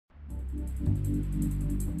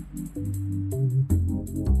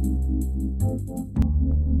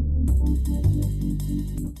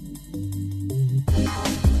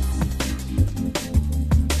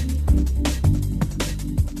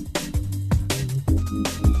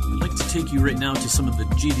Take you right now to some of the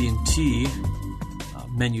GD&T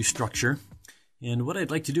menu structure, and what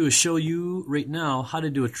I'd like to do is show you right now how to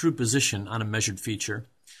do a true position on a measured feature.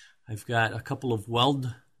 I've got a couple of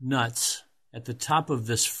weld nuts at the top of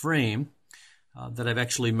this frame that I've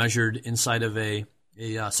actually measured inside of a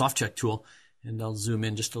soft check tool, and I'll zoom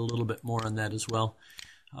in just a little bit more on that as well.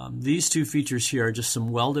 These two features here are just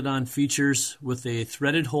some welded on features with a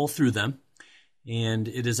threaded hole through them. And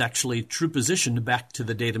it is actually true positioned back to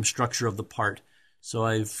the datum structure of the part. So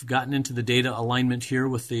I've gotten into the data alignment here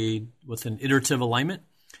with an iterative alignment,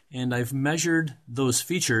 and I've measured those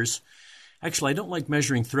features. Actually, I don't like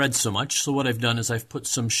measuring threads so much, so what I've done is I've put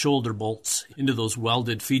some shoulder bolts into those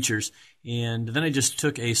welded features, and then I just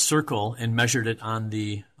took a circle and measured it on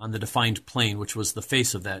the defined plane, which was the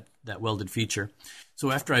face of that welded feature. So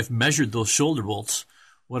after I've measured those shoulder bolts,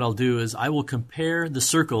 what I'll do is I will compare the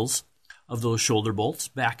circles of those shoulder bolts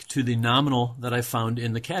back to the nominal that I found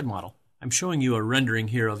in the CAD model. I'm showing you a rendering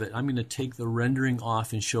here of it. I'm going to take the rendering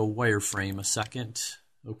off and show wireframe a second.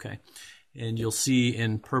 Okay, and you'll see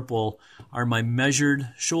in purple are my measured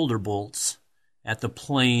shoulder bolts at the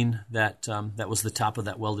plane that was the top of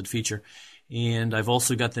that welded feature. And I've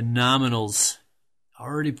also got the nominals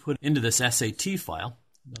already put into this SAT file.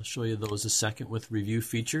 I'll show you those a second with review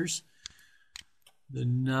features. The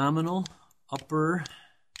nominal upper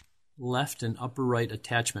left and upper right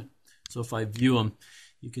attachment. So if I view them,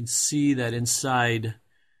 you can see that inside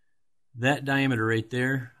that diameter right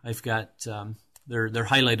there, I've got they're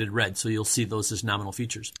highlighted red, so you'll see those as nominal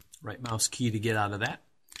features. Right mouse key to get out of that.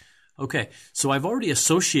 Okay, so I've already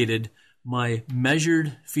associated my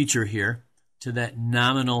measured feature here to that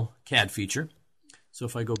nominal CAD feature. So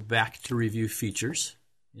if I go back to review features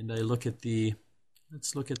and I look at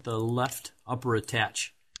let's look at the left upper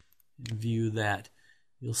attach and view that.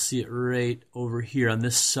 You'll see it right over here on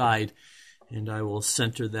this side, and I will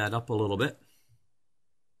center that up a little bit.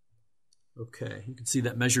 Okay, you can see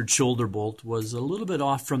that measured shoulder bolt was a little bit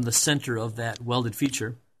off from the center of that welded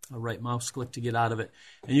feature. I'll right mouse click to get out of it,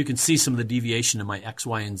 and you can see some of the deviation in my X,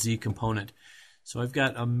 Y, and Z component. So I've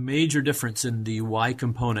got a major difference in the Y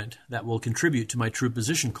component that will contribute to my true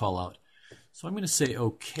position callout. So I'm going to say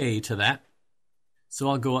OK to that. So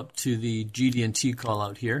I'll go up to the GD&T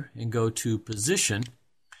callout here and go to position.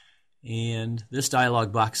 And this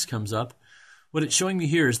dialog box comes up. What it's showing me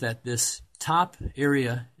here is that this top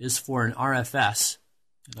area is for an RFS.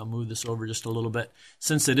 And I'll move this over just a little bit.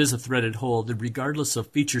 Since it is a threaded hole, the regardless of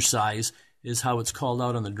feature size is how it's called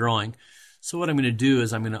out on the drawing. So what I'm going to do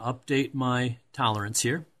is I'm going to update my tolerance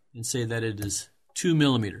here and say that it is 2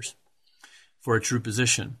 millimeters for a true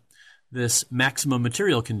position. This maximum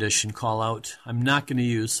material condition call out I'm not going to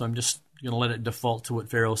use, so I'm just going to let it default to what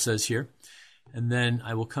Faro says here. And then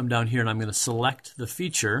I will come down here and I'm going to select the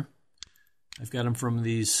feature. I've got them from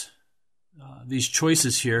these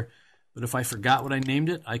choices here, but if I forgot what I named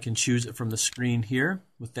it, I can choose it from the screen here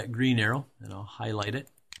with that green arrow, and I'll highlight it.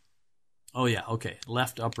 Oh yeah, okay,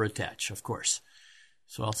 left upper attach, of course.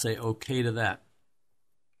 So I'll say OK to that.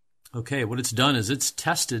 Okay, what it's done is it's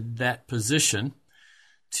tested that position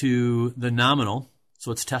to the nominal.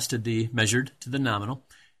 So it's tested the measured to the nominal.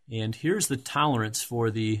 And here's the tolerance for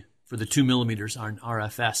the 2 millimeters on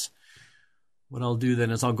RFS. What I'll do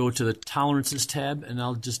then is I'll go to the Tolerances tab and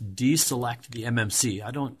I'll just deselect the MMC.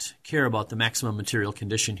 I don't care about the maximum material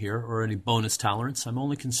condition here or any bonus tolerance. I'm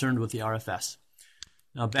only concerned with the RFS.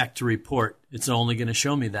 Now back to report, it's only going to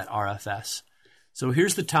show me that RFS. So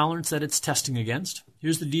here's the tolerance that it's testing against.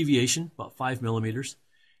 Here's the deviation, about 5 millimeters.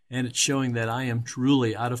 And it's showing that I am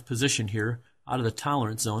truly out of position here, out of the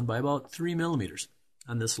tolerance zone by about 3 millimeters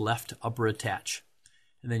on this left upper attach.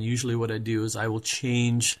 And then usually what I do is I will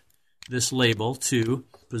change this label to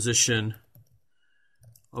position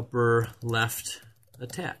upper left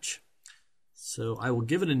attach. So I will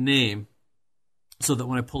give it a name so that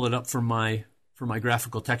when I pull it up for my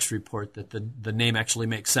graphical text report that the name actually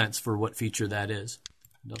makes sense for what feature that is.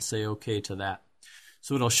 And I'll say OK to that.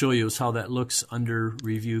 So what I'll show you is how that looks under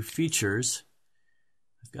Review Features.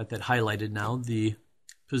 I've got that highlighted now, the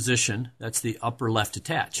position, that's the upper left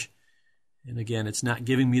attach. And again, it's not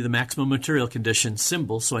giving me the maximum material condition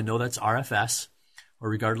symbol, so I know that's RFS, or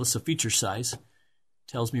regardless of feature size. It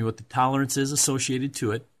tells me what the tolerance is associated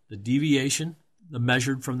to it, the deviation, the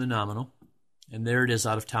measured from the nominal, and there it is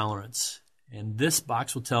out of tolerance. And this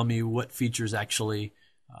box will tell me what feature is actually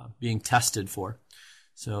being tested for.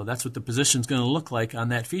 So that's what the position is going to look like on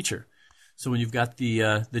that feature. So when you've got the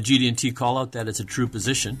GD&T callout that it's a true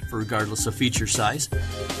position for regardless of feature size,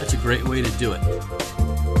 that's a great way to do it.